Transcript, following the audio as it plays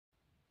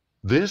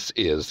This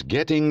is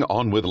Getting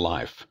On with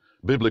Life,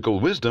 Biblical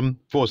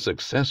Wisdom for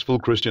Successful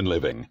Christian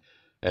Living,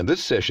 and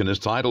this session is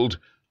titled,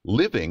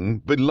 Living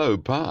Below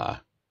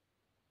Par.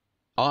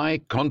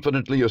 I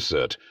confidently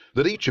assert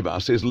that each of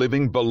us is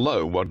living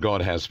below what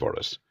God has for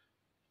us.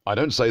 I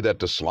don't say that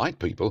to slight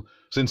people,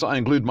 since I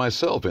include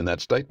myself in that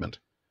statement.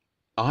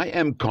 I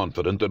am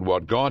confident that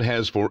what God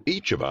has for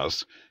each of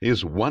us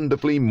is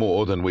wonderfully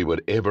more than we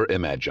would ever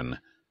imagine.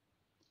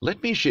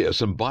 Let me share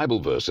some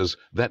Bible verses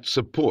that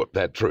support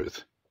that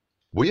truth.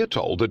 We are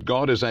told that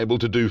God is able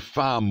to do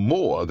far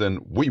more than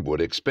we would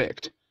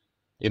expect.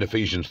 In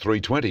Ephesians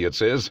 3:20 it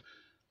says,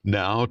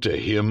 "Now to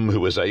him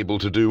who is able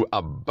to do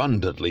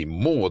abundantly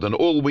more than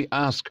all we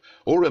ask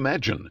or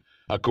imagine,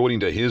 according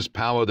to his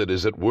power that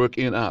is at work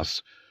in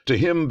us, to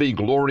him be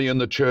glory in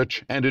the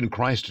church and in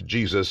Christ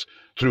Jesus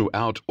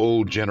throughout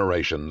all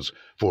generations,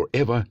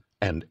 forever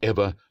and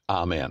ever.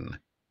 Amen."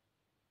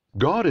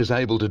 God is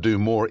able to do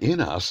more in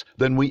us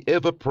than we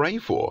ever pray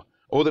for,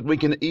 or that we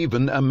can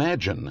even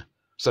imagine.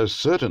 So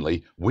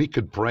certainly we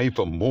could pray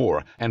for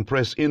more and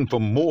press in for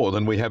more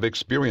than we have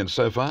experienced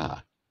so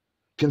far.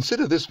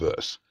 Consider this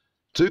verse,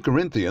 2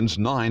 Corinthians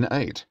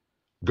 9:8.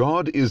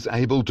 God is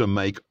able to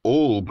make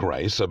all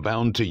grace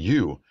abound to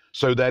you,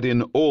 so that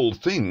in all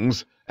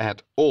things,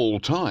 at all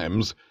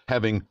times,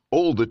 having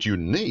all that you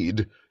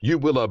need, you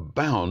will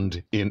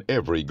abound in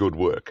every good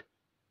work.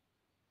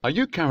 Are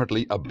you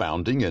currently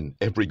abounding in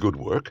every good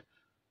work?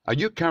 Are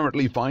you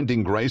currently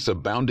finding grace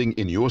abounding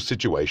in your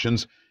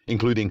situations,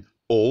 including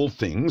all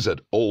things at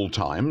all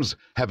times,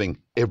 having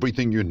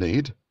everything you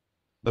need?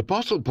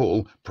 Apostle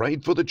Paul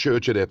prayed for the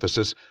church at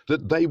Ephesus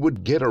that they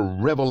would get a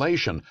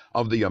revelation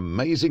of the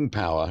amazing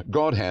power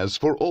God has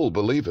for all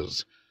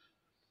believers.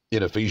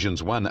 In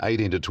Ephesians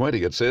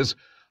 1:18-20 it says,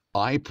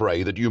 "I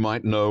pray that you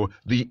might know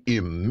the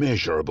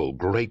immeasurable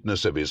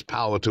greatness of his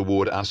power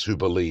toward us who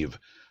believe,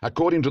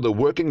 according to the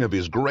working of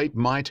his great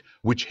might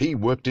which he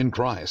worked in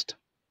Christ."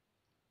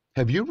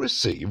 Have you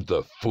received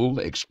the full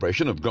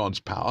expression of God's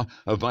power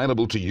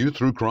available to you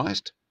through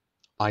Christ?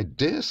 I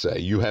dare say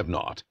you have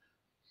not.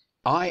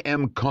 I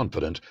am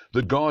confident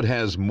that God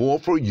has more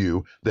for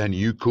you than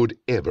you could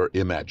ever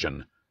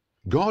imagine.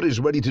 God is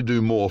ready to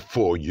do more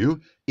for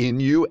you, in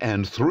you,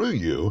 and through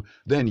you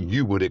than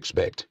you would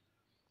expect.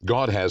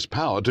 God has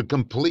power to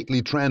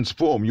completely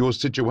transform your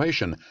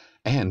situation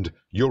and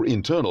your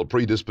internal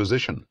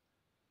predisposition.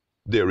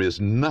 There is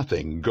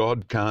nothing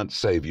God can't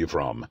save you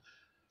from.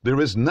 There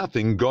is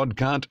nothing God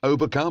can't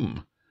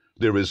overcome.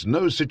 There is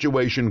no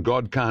situation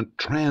God can't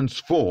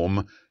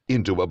transform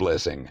into a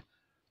blessing.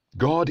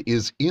 God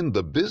is in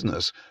the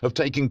business of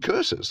taking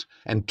curses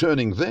and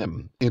turning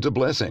them into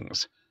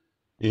blessings.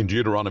 In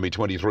Deuteronomy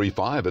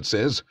 23:5 it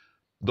says,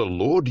 "The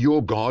Lord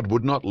your God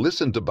would not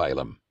listen to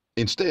Balaam.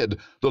 Instead,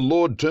 the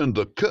Lord turned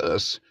the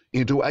curse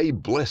into a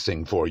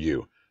blessing for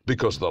you,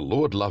 because the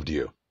Lord loved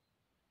you."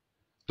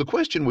 The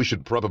question we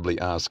should probably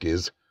ask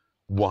is,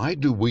 why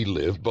do we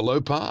live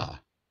below par?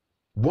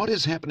 What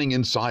is happening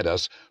inside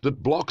us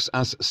that blocks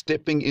us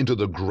stepping into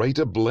the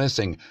greater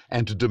blessing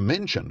and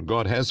dimension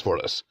God has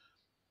for us?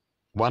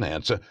 One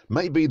answer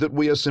may be that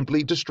we are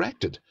simply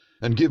distracted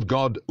and give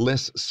God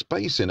less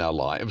space in our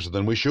lives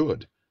than we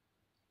should.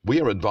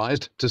 We are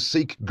advised to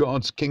seek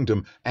God's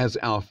kingdom as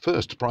our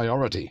first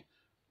priority,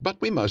 but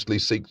we mostly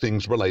seek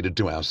things related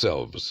to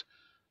ourselves.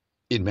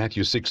 In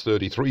Matthew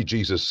 6:33,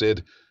 Jesus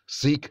said,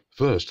 "Seek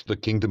first the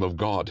kingdom of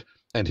God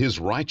and his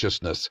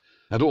righteousness,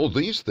 and all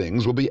these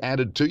things will be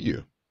added to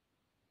you."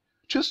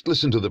 Just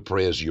listen to the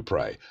prayers you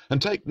pray,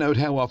 and take note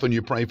how often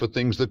you pray for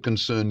things that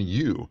concern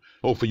you,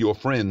 or for your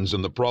friends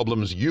and the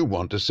problems you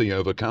want to see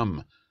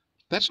overcome.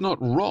 That's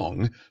not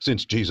wrong,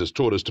 since Jesus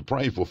taught us to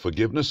pray for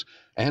forgiveness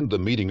and the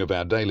meeting of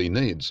our daily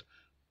needs.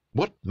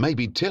 What may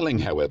be telling,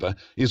 however,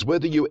 is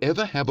whether you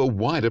ever have a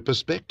wider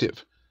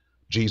perspective.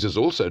 Jesus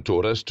also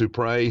taught us to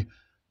pray,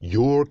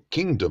 "Your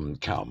kingdom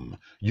come,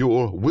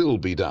 your will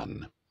be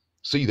done."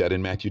 See that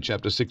in Matthew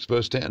chapter 6,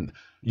 verse 10.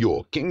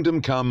 "Your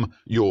kingdom come,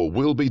 your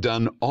will be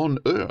done on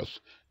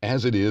earth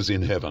as it is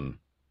in heaven."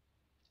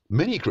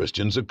 Many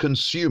Christians are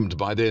consumed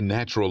by their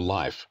natural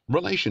life,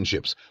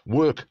 relationships,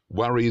 work,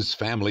 worries,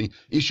 family,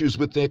 issues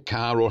with their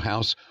car or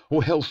house,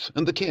 or health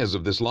and the cares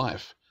of this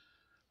life.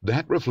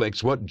 That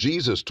reflects what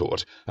Jesus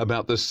taught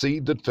about the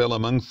seed that fell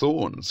among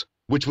thorns,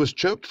 which was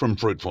choked from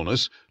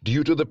fruitfulness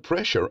due to the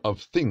pressure of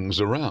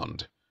things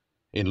around.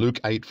 In Luke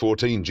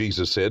 8:14,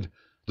 Jesus said,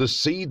 "The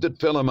seed that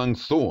fell among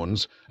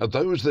thorns are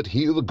those that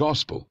hear the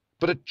gospel,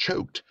 but are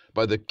choked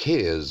by the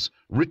cares,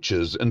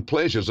 riches, and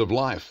pleasures of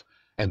life,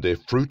 and their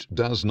fruit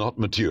does not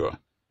mature."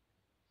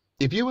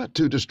 If you are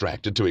too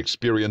distracted to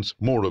experience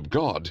more of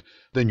God,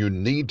 then you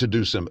need to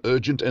do some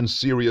urgent and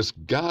serious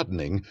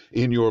gardening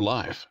in your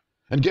life,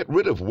 and get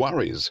rid of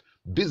worries,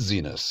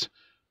 busyness,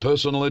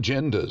 personal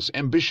agendas,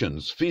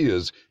 ambitions,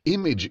 fears,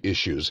 image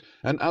issues,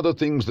 and other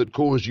things that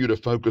cause you to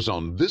focus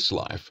on this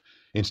life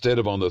instead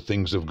of on the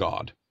things of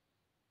God.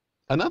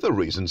 Another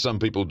reason some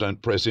people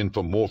don't press in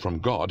for more from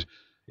God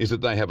is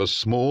that they have a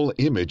small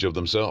image of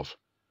themselves.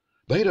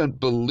 They don't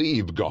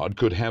believe God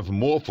could have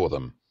more for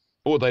them.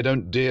 or they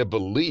don't dare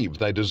believe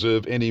they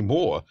deserve any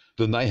more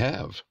than they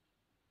have.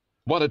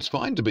 While it's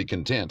fine to be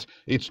content,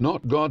 it's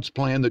not God's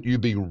plan that you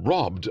be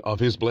robbed of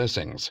his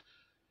blessings.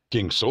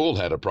 King Saul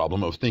had a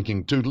problem of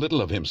thinking too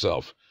little of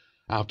himself.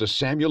 After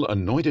Samuel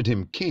anointed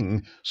him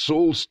king,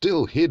 Saul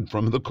still hid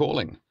from the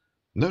calling.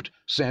 Note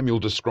Samuel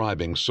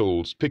describing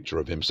Saul's picture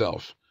of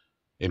himself.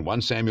 In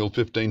 1 Samuel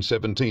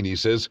 15:17 he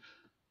says,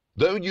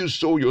 "Though you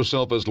saw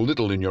yourself as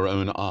little in your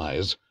own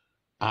eyes,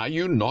 are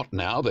you not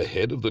now the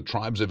head of the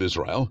tribes of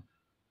Israel?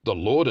 The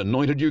Lord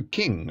anointed you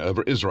king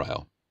over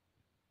Israel."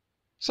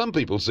 Some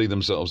people see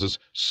themselves as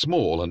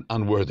small and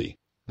unworthy.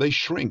 They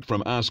shrink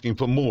from asking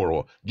for more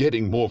or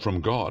getting more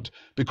from God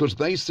because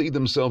they see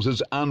themselves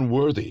as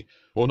unworthy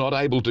or not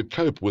able to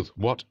cope with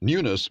what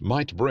newness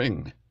might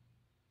bring.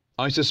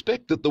 I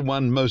suspect that the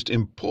one most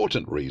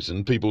important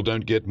reason people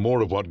don't get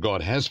more of what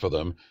God has for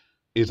them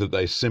is that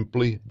they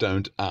simply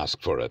don't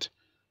ask for it.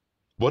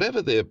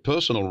 Whatever their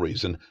personal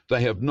reason,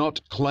 they have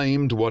not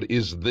claimed what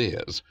is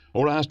theirs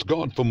or asked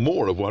God for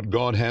more of what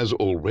God has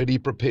already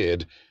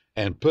prepared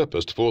and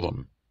purposed for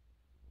them.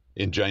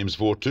 In James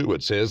 4:2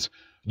 it says,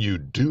 "You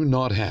do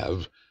not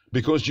have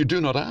because you do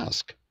not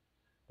ask."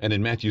 And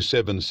in Matthew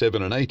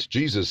 7:7 and 8,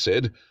 Jesus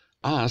said,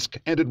 "Ask,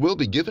 and it will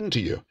be given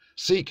to you.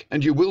 Seek,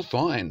 and you will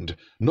find.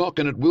 Knock,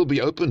 and it will be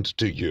opened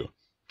to you.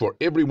 For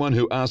everyone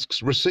who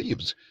asks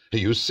receives.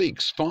 He who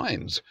seeks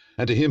finds.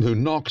 And to him who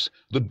knocks,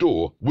 the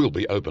door will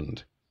be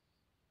opened."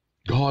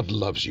 God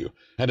loves you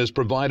and has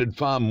provided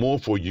far more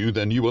for you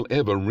than you will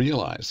ever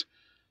realize.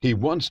 He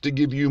wants to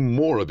give you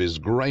more of his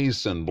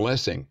grace and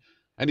blessing,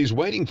 and he's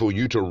waiting for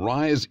you to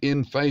rise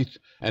in faith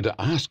and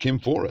to ask him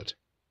for it.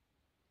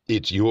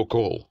 It's your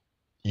call.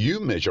 You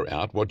measure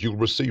out what you'll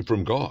receive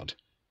from God.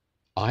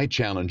 I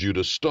challenge you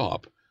to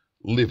stop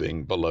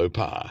living below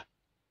par.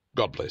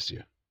 God bless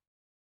you.